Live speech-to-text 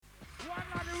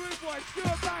boy,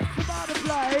 Stuart back from out of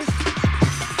place.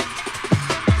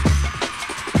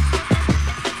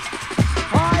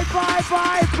 Bye, bye,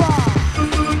 bye, bye.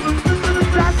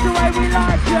 That's the way we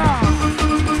like ya.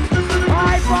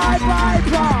 Bye, bye, bye,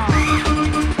 bye.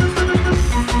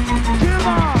 Come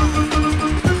on.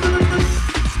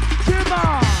 Come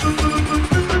on.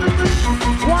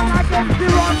 One against the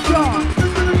wrong shot.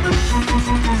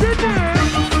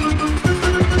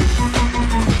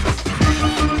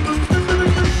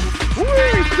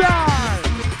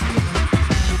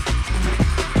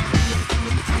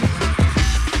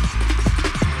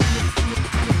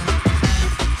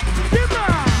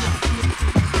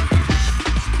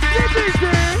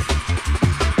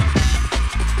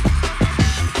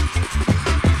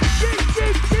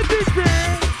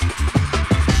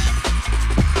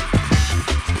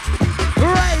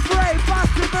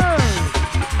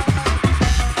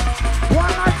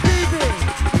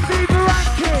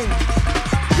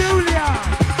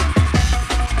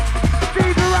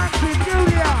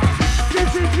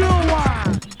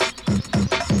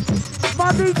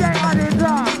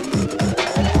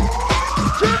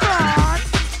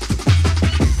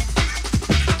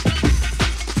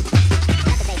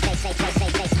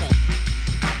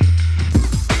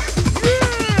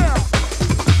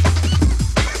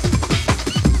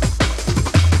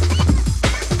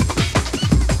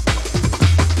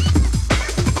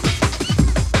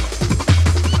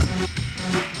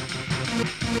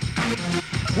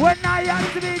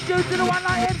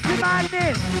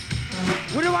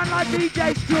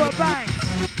 DJ Stuart Banks.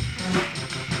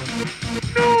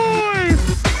 Noise!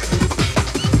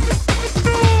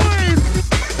 Noise!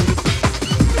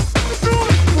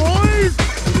 Noise, boys!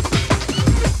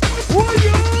 Oi,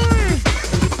 oi!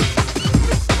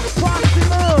 Pass the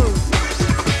move!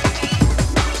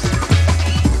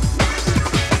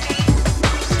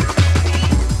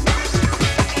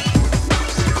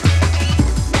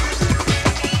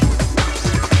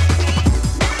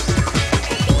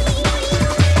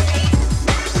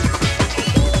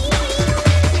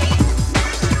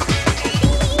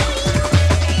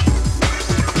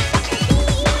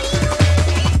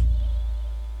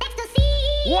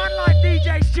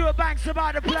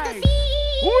 About to play.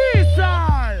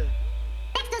 Whistle!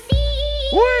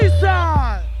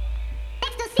 Whistle!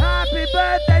 Happy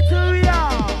birthday to ya!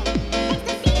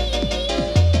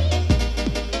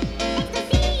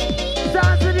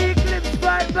 Sounds of the Eclipse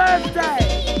birthday.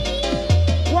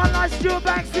 One night Stuart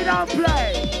Banks, sit down,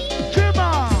 play. Come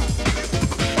on!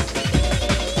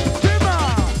 Come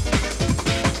on!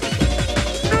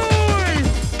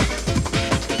 Noise!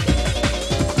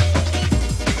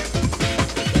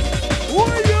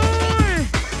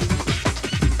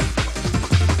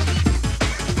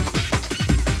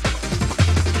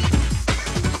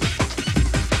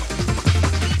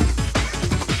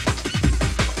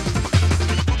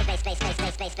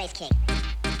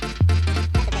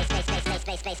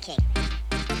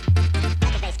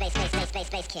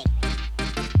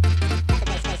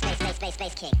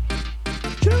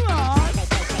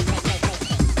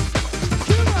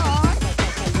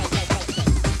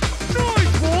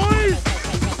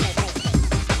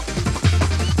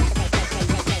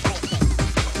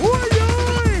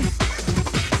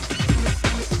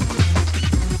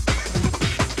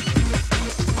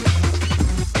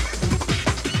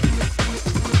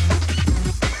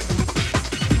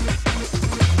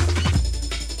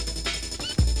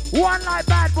 One like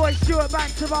bad boy Stuart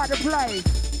Banks about to play.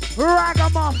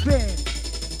 Ragamuffin.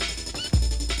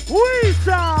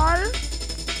 Whistle.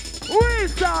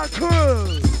 Whistle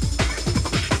crew.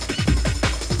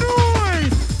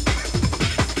 Noise.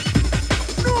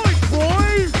 Noise,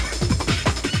 boys.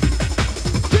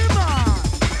 Come on.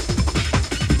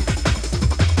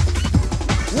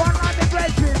 One like the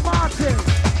brethren, Martin.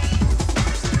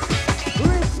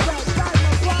 Respect, that's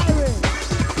my firing.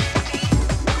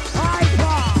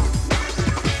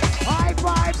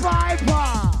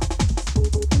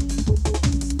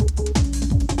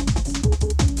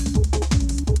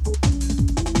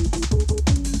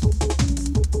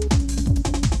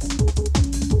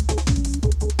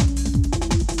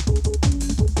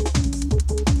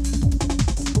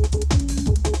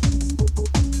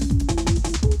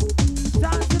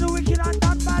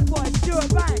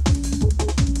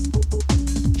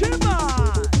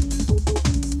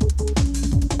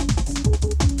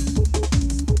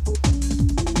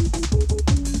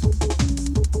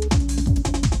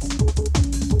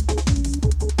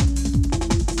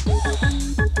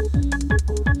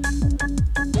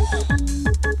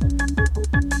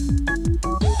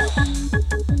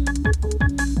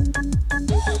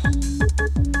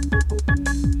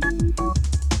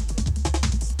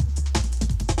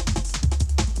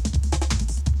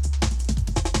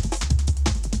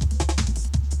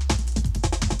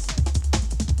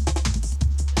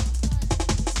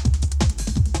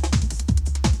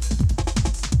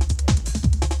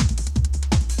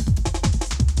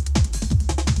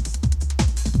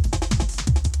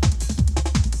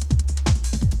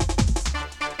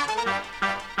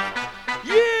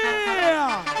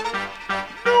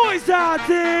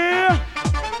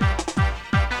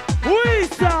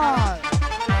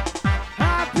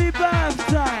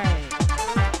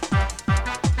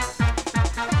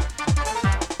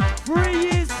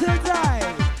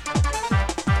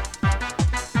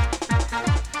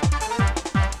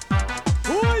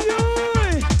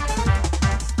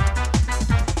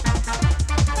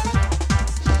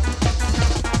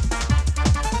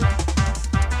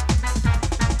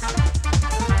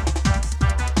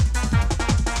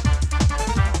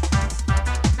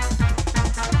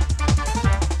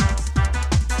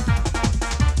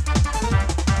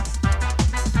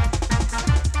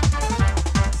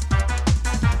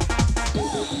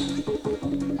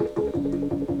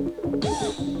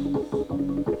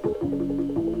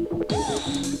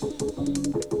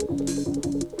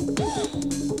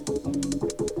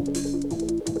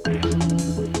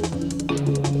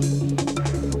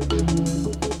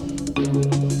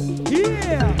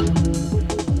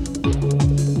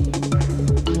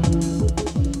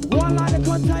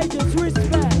 contagious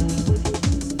respect.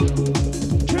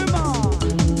 Come on.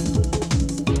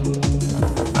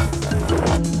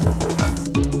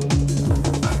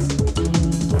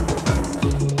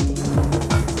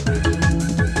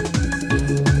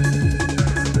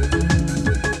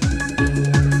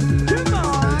 Come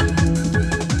on.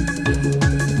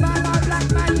 Man like black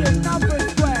magic, number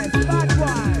squares, bad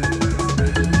boy.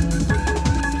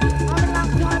 I'm a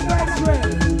long time veteran.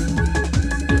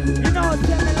 You know what's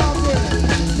in the love here.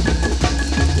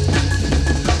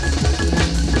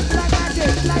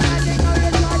 Black magic, know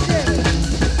you touch it.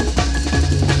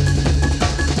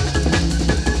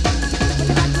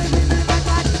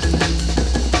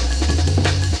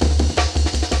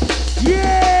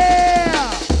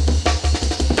 Yeah!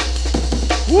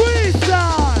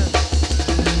 Wilson!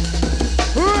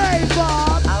 Ray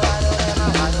Bob!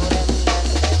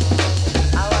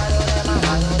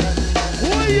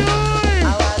 Oi, oi!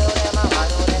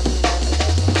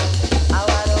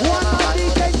 One of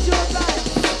these days, Stuart.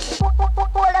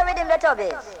 Hold the rhythm, the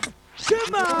tubbies.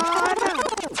 Come on!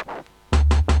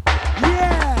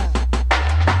 Yeah!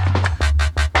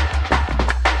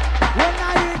 Well,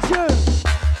 now you're in tune.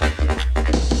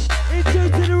 In tune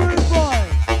to the Rude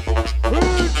Boys.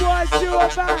 Rude Boys,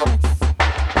 Stuart Banks.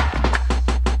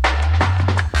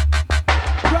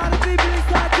 Crowd of people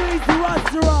inside to easy what's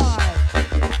the ride.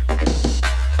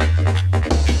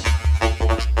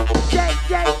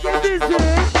 Get busy.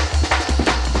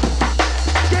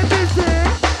 Get busy.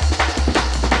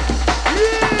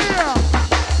 Yeah!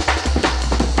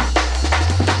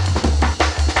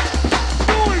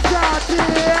 Noise out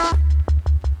here!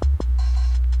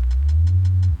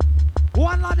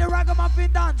 One like the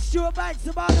ragamuffin dance, Stuart Banks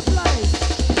about the place.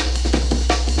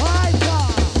 Hyper!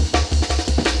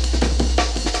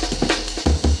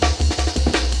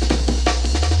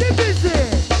 Get busy!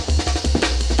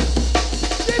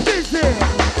 Get busy!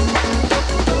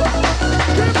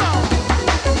 Come on!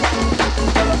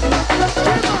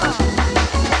 Come on!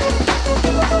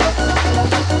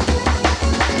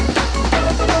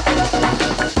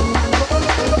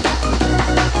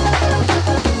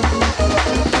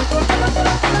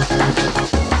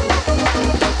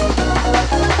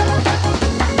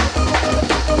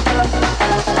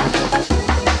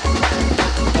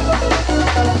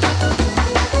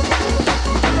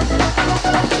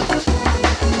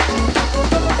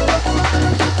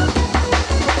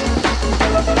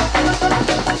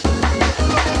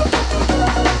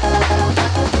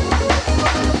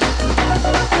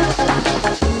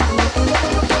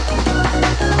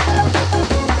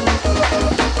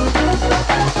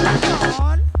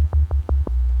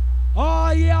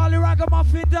 Oh yeah, all the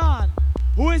ragamuffin done.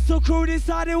 Who is so cool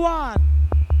inside the one?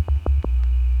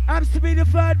 Happens to be the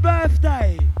 3rd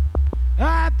birthday.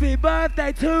 Happy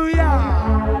birthday to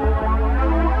ya!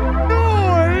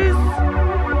 Noise!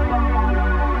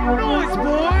 Noise,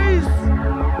 boys!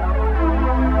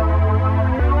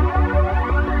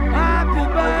 Happy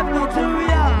birthday to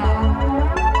ya!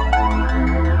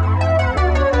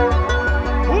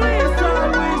 Whistle,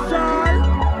 whistle!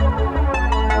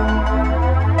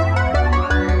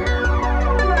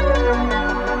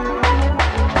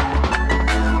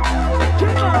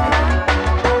 Come on!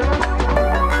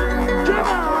 Come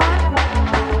on!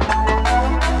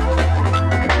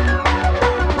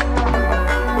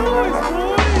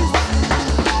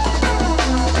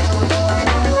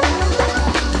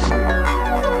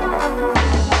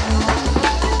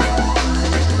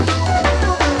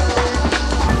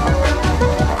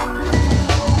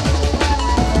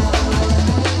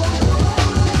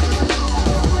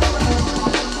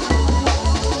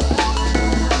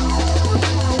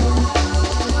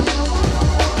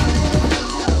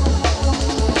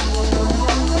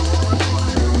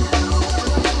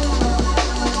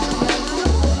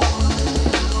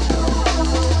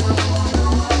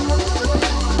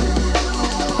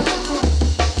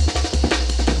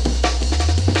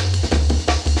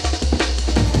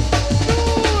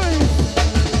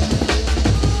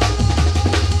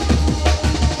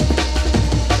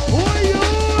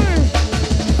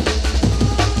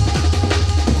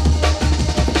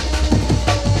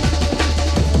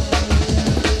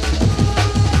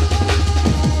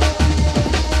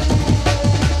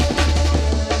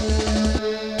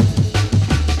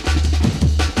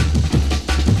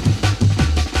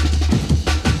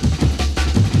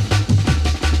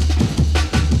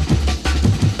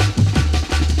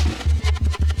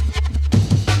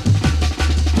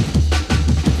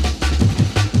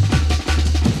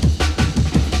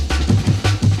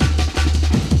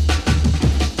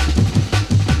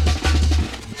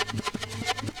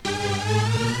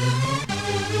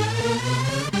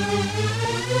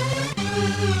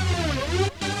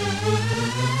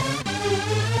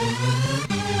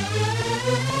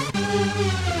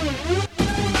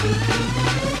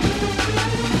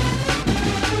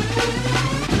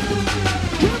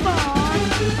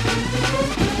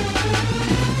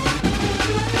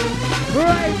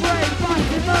 Brave, brave,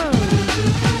 fast and move.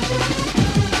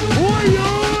 Oi,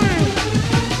 oi.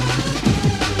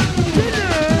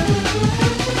 Dinner.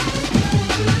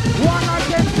 One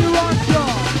against the Roger.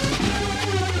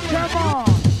 Come on.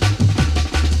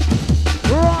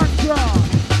 Roger.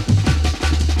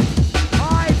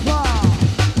 Hyper.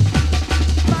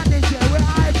 Manager, we're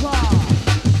hyper.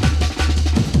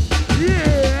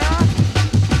 Yeah.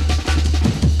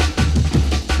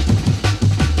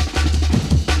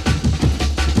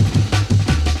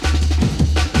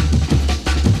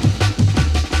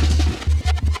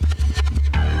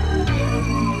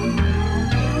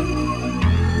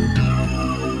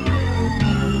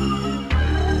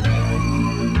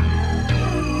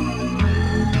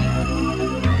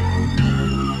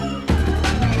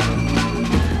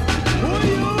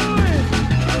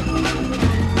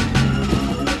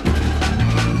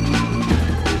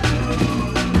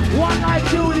 One night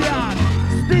Julian,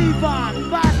 Stephen,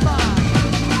 Batman.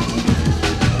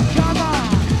 Come on.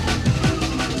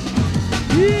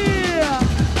 Yeah.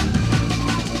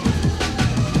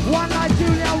 One night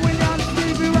Julian, William,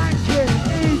 Stevie Rankin.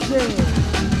 Easy.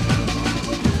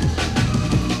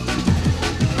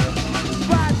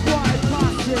 Bad boy,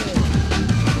 passive.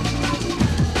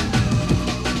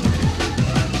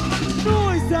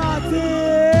 Noise out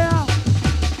there.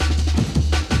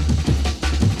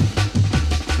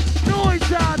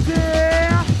 Noise out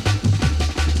there.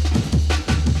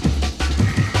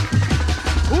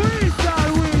 Whistle,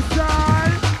 whistle.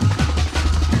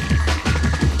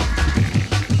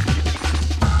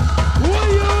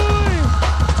 Oi, oi.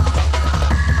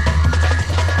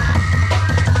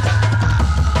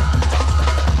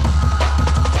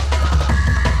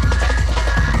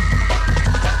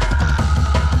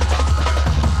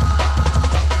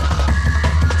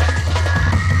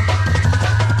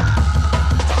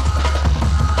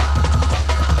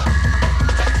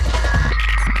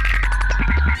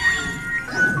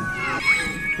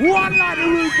 One night the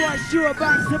rude boy Stuart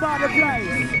banks about the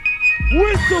place.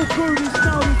 Whistle crew this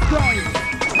no disgrace.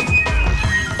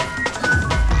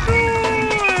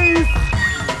 Noise!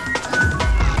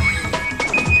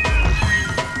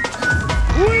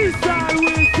 Whistle,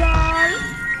 whistle!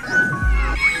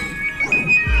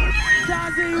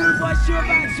 Sounds like rude boy Stuart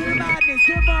banks for the madness,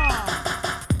 come on!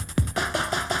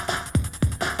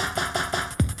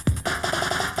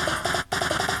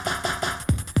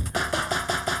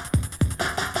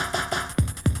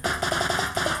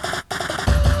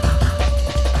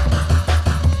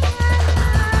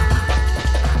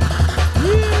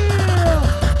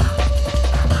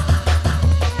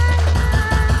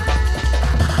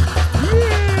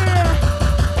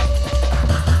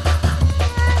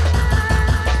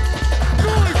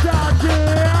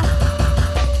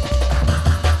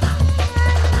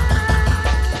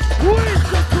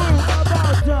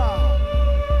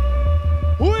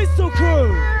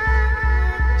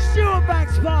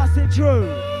 Passing through.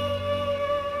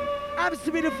 Happens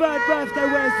to be the third birthday.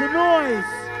 Where's the noise?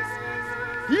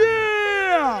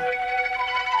 Yeah!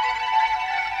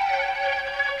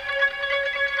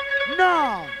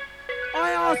 Now,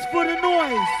 I asked for the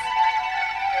noise.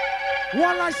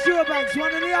 One like Stuart Banks,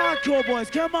 one of the hardcore boys.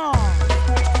 Come on.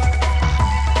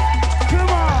 Come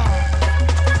on.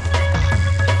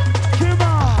 Come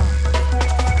on.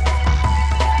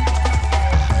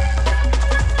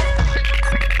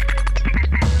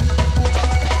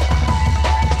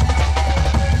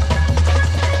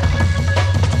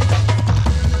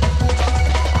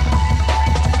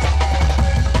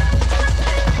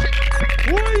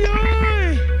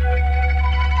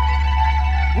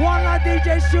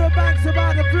 DJ Stuart Banks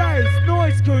about the place.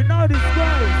 Noise crew, no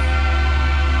disgrace.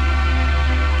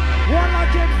 One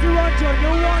like MC Roger,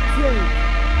 you're wanted.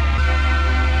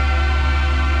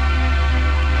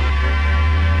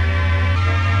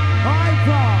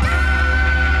 Hyper.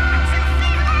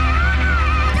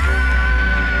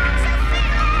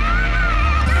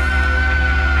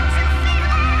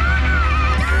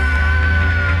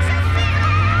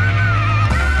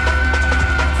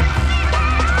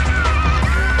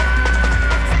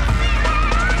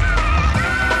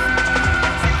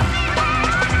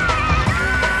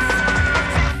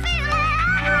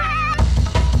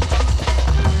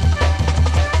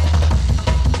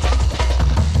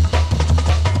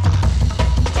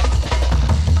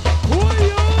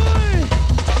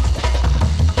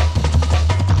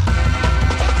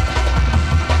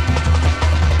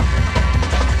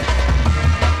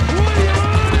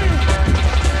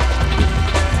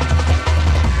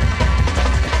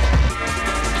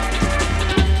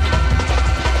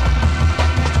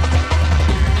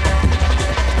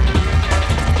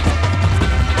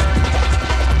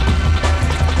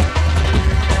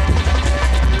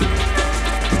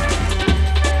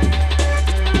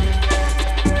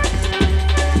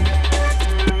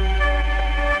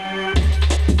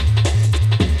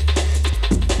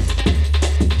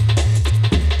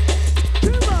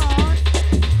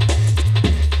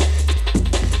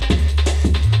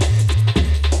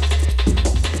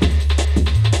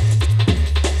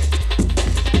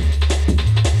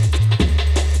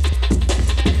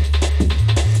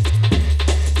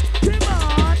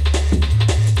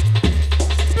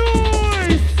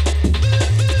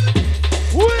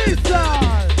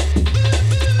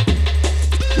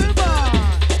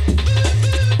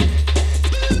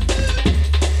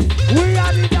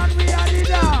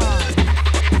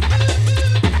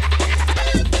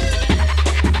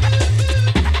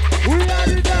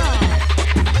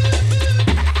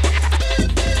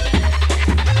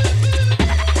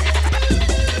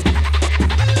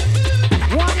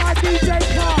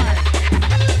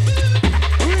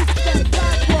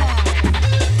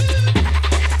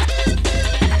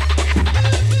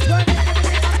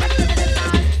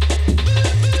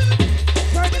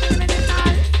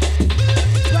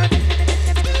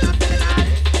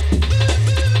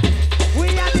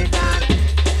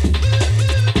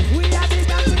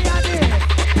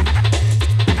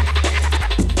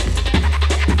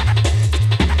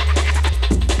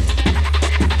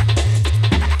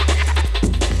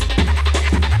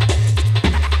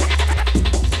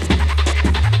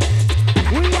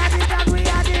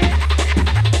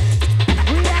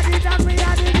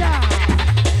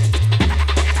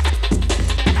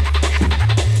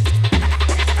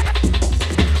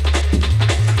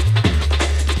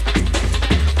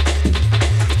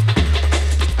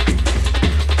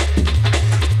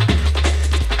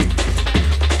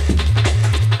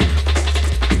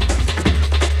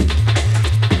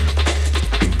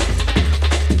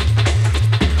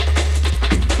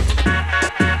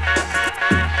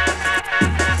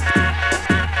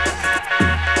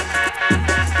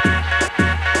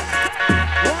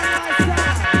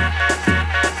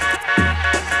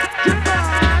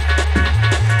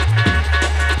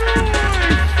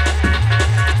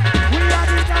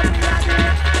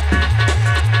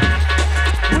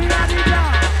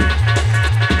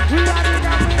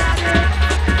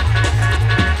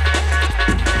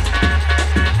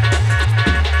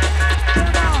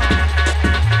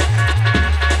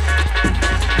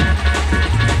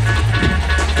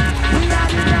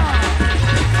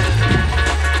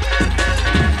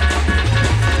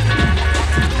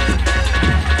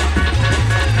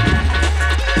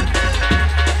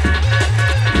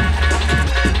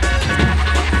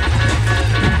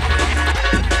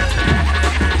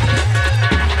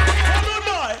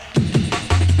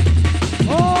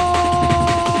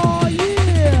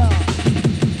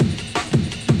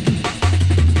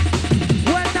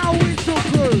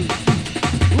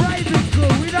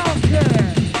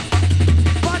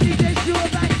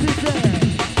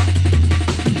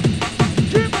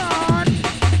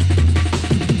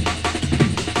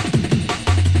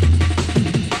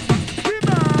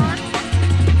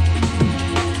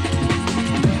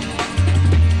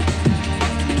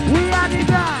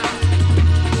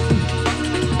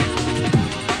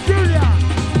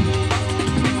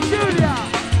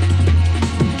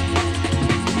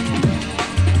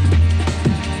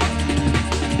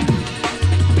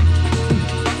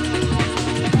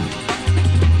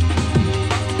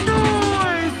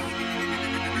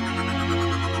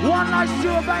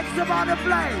 about the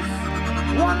place.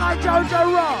 One like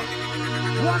Jojo Rock.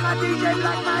 One like DJ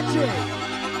Black Magic.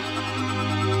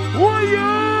 Oi,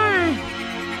 oi!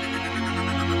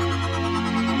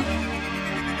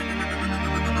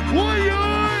 Oi,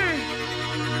 oi!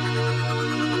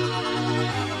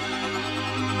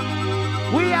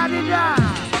 We had it down.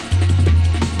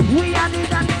 We had it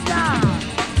down.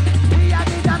 We had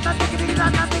it down, tickety,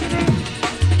 tickety.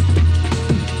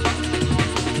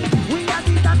 We had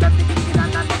it down, tickety,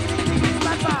 tickety,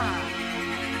 bye-bye.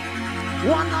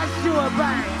 One like Stuart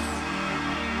Banks.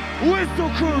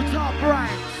 Whistle Crew top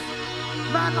ranks.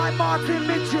 Man like Martin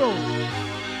Mitchell.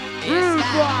 Rude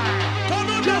boy. Come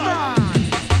on. Come on.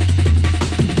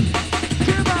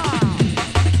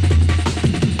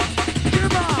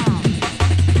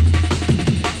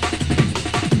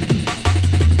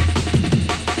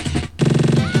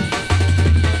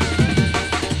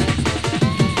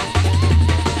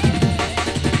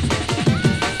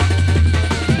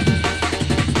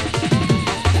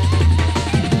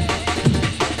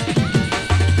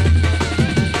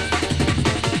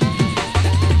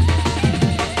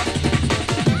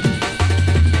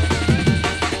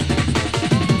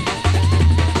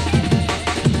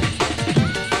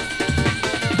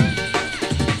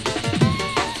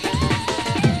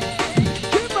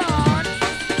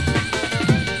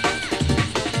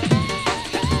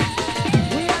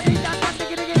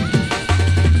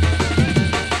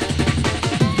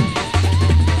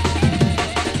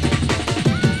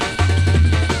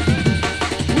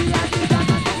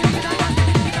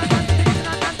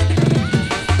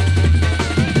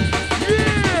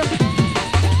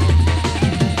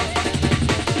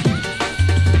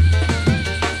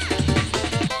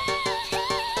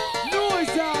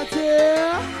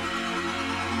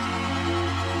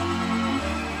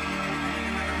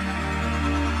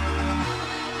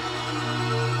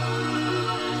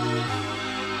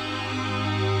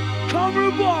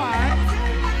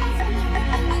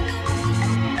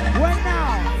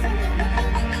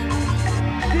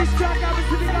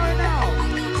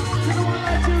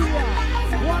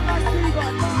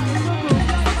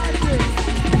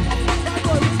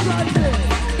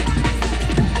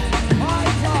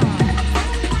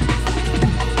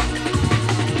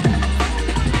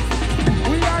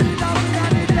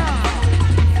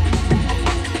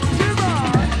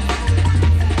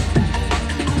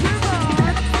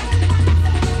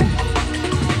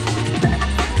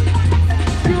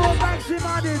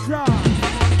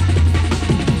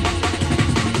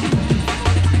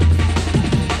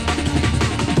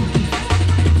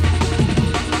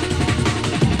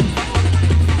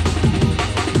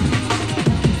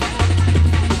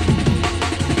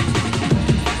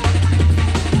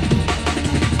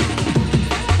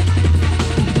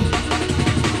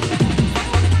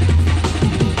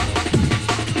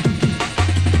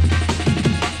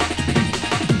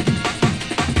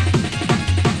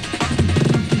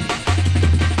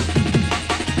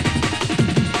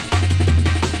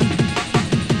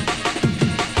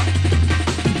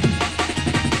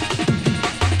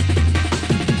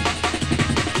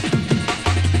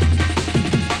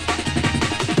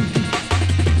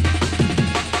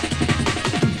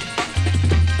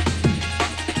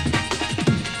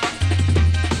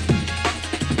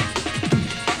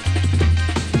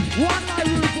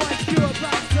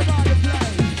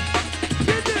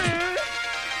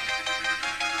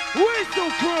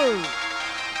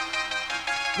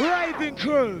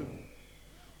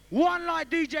 One like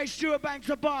DJ Stuart Banks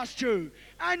a Bass Chew.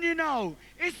 And you know,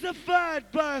 it's the third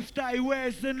birthday,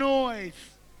 where's the noise?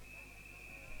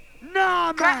 Nah,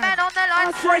 man. Crap man on the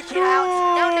line, freaking out.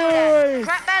 Don't do that.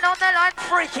 Crap man on the line,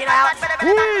 freaking out.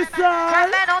 Crap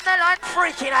man on the line,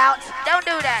 freaking out. Don't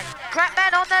do that. Crap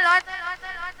man on the line.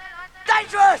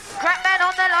 Dangerous! Crap man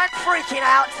on the line, freaking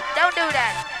out. Don't do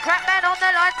that. Crap man on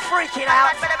the line, freaking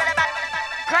out.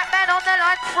 Crap man on the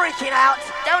line, freaking out.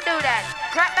 Don't do that.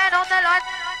 Crap man on the line.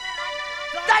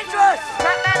 Dangerous!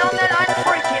 Crap man on the line,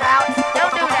 freaking out. Don't